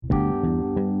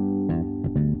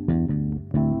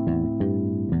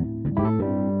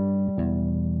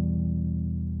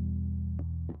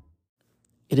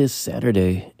It is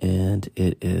Saturday, and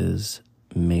it is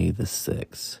May the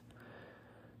 6th.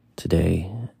 Today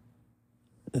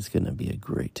is going to be a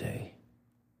great day.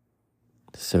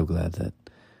 So glad that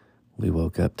we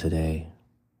woke up today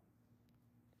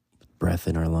with breath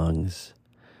in our lungs,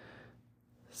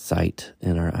 sight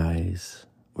in our eyes.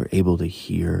 We're able to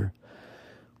hear,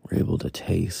 we're able to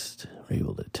taste, we're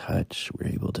able to touch, we're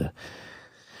able to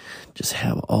just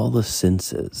have all the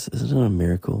senses. Isn't it a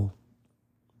miracle?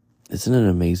 Isn't it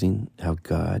amazing how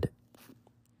God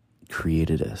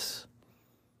created us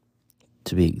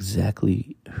to be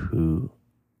exactly who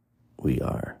we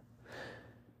are?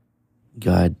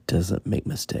 God doesn't make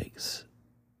mistakes.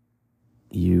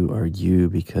 You are you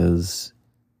because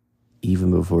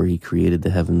even before he created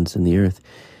the heavens and the earth,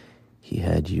 he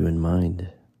had you in mind.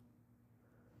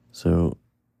 So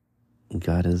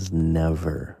God has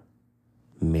never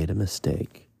made a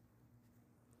mistake.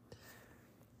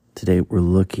 Today we're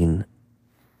looking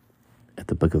at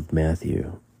the book of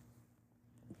Matthew,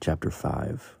 chapter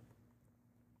 5.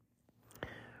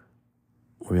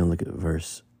 We're going to look at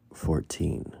verse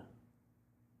 14.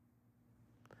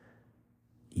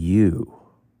 You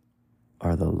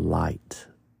are the light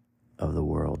of the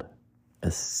world. A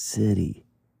city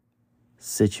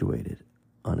situated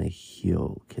on a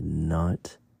hill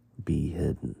cannot be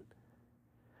hidden.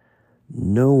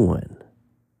 No one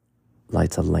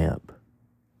lights a lamp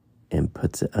and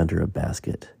puts it under a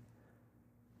basket,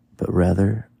 but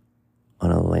rather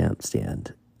on a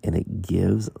lampstand, and it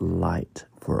gives light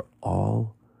for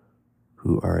all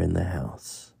who are in the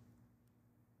house.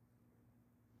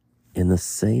 In the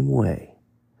same way,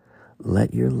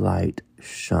 let your light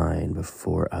shine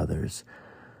before others,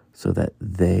 so that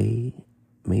they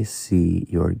may see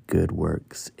your good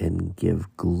works and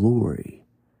give glory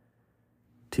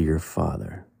to your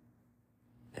Father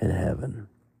in heaven.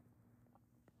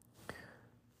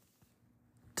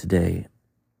 Today,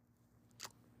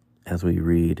 as we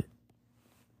read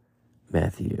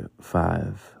Matthew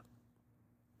 5,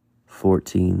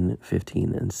 14,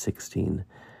 15, and 16,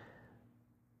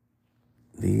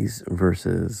 these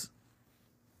verses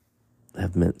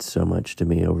have meant so much to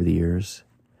me over the years.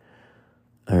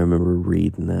 I remember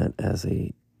reading that as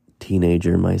a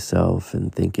teenager myself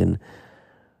and thinking,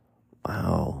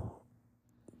 wow,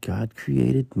 God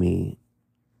created me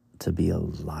to be a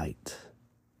light.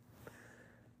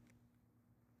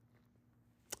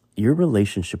 Your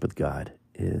relationship with God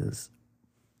is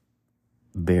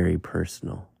very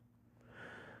personal,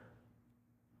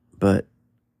 but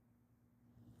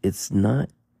it's not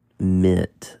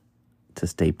meant to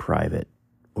stay private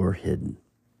or hidden.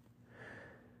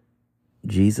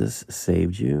 Jesus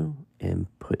saved you and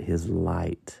put his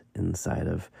light inside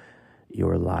of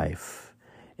your life,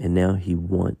 and now he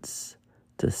wants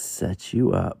to set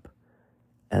you up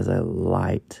as a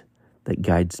light that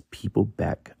guides people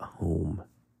back home.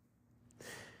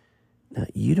 Now,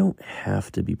 you don't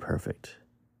have to be perfect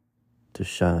to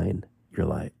shine your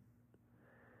light.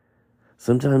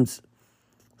 Sometimes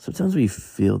we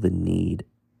feel the need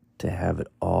to have it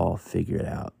all figured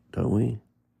out, don't we?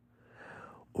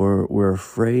 Or we're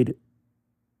afraid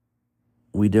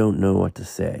we don't know what to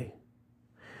say.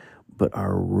 But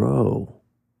our role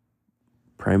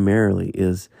primarily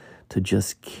is to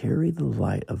just carry the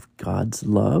light of God's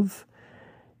love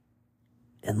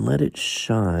and let it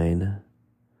shine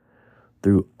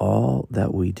through all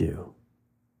that we do.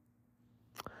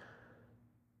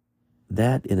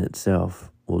 That in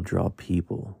itself will draw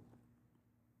people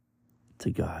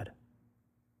to God.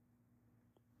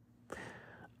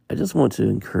 I just want to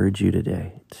encourage you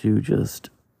today to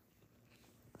just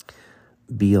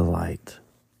be a light.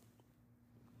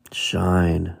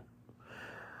 Shine.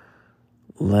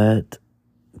 Let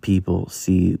people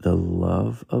see the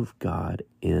love of God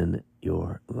in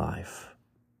your life.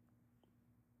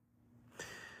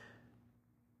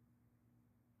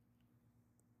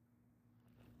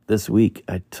 This week,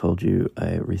 I told you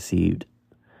I received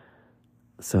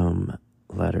some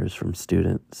letters from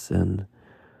students, and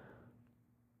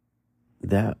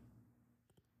that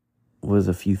was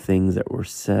a few things that were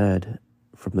said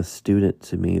from a student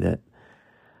to me, that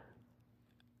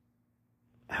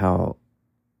how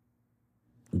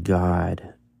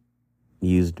God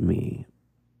used me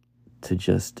to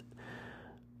just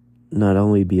not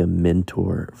only be a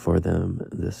mentor for them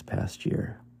this past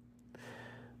year,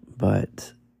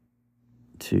 but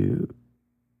to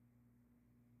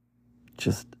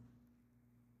just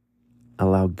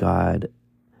allow God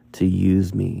to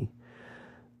use me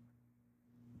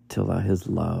to allow his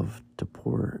love to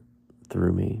pour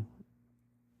through me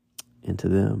into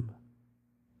them.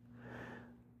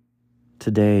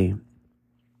 Today,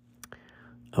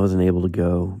 I wasn't able to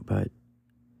go, but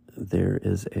there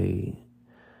is a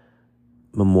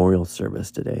memorial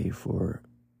service today for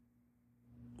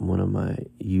one of my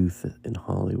youth in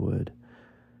Hollywood,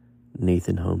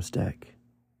 Nathan Homestack.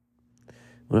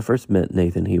 When I first met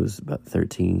Nathan, he was about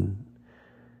 13,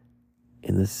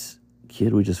 and this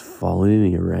kid would just follow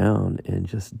me around and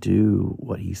just do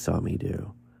what he saw me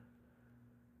do.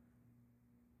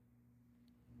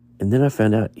 And then I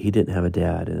found out he didn't have a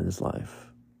dad in his life.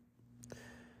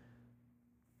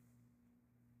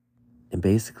 And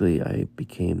basically, I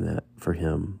became that for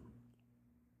him.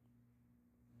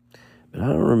 But I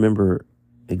don't remember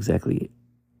exactly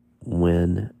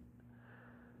when,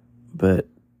 but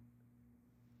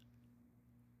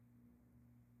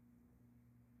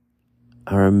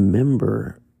I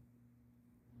remember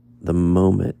the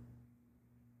moment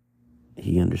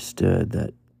he understood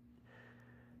that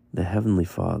the Heavenly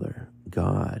Father,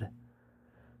 God,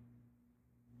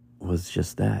 was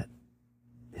just that,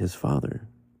 his Father.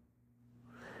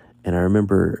 And I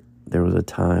remember there was a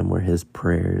time where his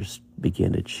prayers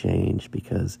began to change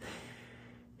because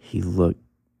he looked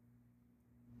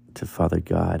to Father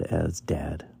God as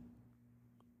Dad.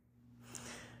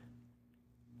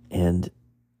 And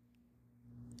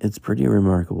it's pretty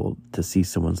remarkable to see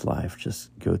someone's life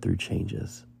just go through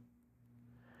changes.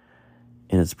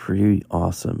 And it's pretty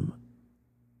awesome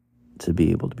to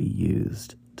be able to be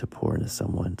used to pour into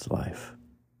someone's life.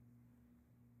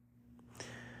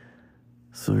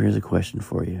 So here's a question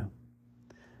for you.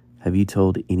 Have you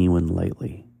told anyone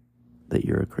lately that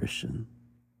you're a Christian?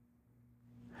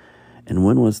 And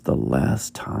when was the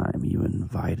last time you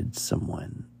invited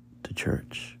someone to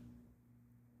church?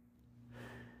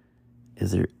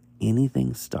 Is there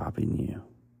anything stopping you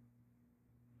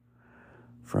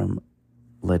from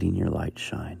letting your light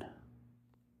shine?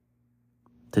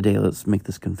 Today, let's make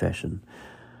this confession.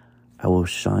 I will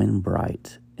shine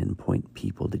bright and point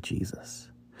people to Jesus.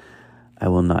 I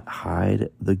will not hide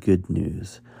the good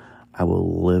news. I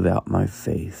will live out my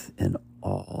faith in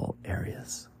all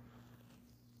areas.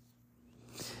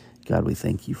 God, we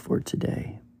thank you for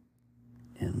today,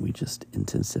 and we just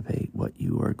anticipate what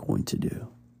you are going to do.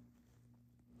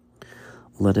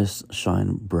 Let us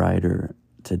shine brighter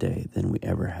today than we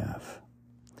ever have.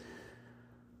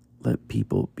 Let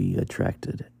people be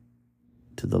attracted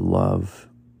to the love,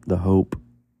 the hope,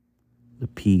 the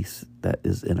peace that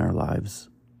is in our lives.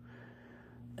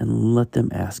 And let them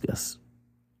ask us,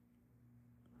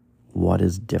 what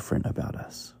is different about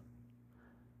us?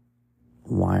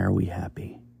 Why are we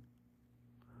happy?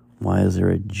 Why is there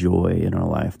a joy in our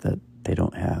life that they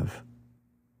don't have?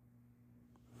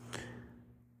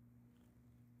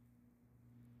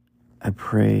 I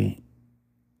pray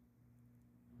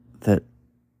that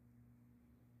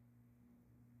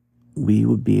we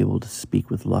would be able to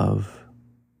speak with love.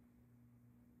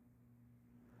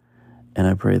 And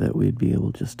I pray that we'd be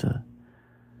able just to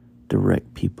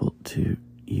direct people to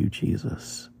you,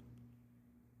 Jesus.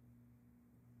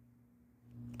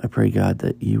 I pray, God,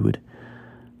 that you would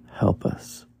help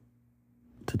us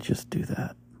to just do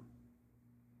that.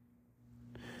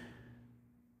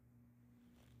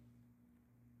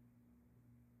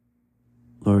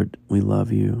 Lord, we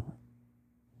love you.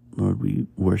 Lord, we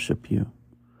worship you.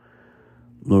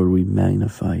 Lord, we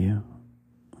magnify you.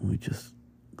 We just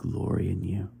glory in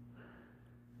you.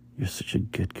 You're such a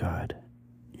good God.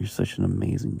 You're such an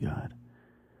amazing God.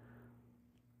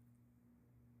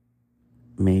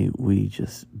 May we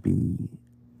just be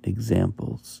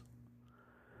examples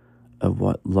of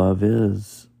what love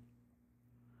is.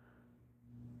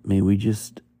 May we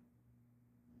just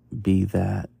be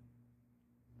that.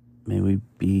 May we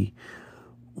be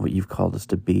what you've called us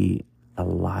to be, a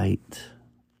light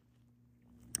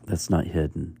that's not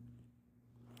hidden.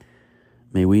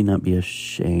 May we not be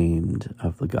ashamed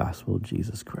of the gospel of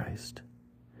Jesus Christ.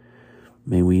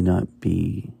 May we not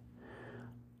be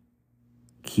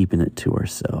keeping it to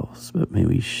ourselves, but may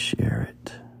we share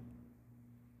it.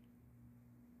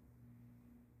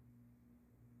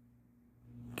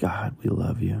 God, we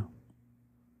love you.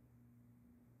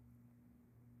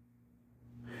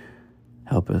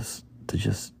 Help us to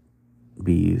just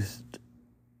be used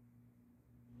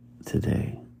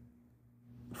today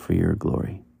for your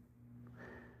glory,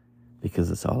 because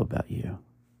it's all about you.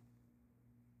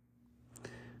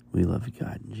 We love you,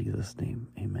 God. In Jesus' name,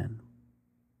 amen.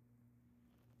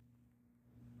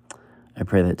 I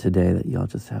pray that today that y'all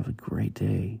just have a great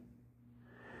day.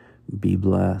 Be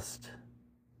blessed,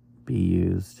 be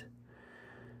used,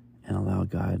 and allow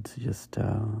God to just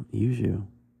use you.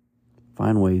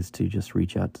 Find ways to just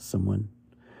reach out to someone.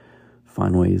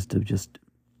 Find ways to just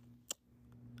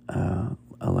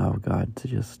allow God to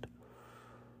just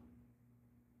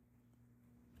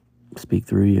speak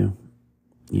through you,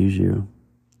 use you,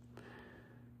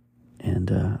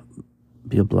 and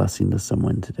be a blessing to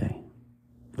someone today.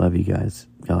 Love you guys.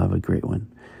 Y'all have a great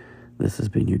one. This has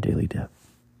been your Daily Dip.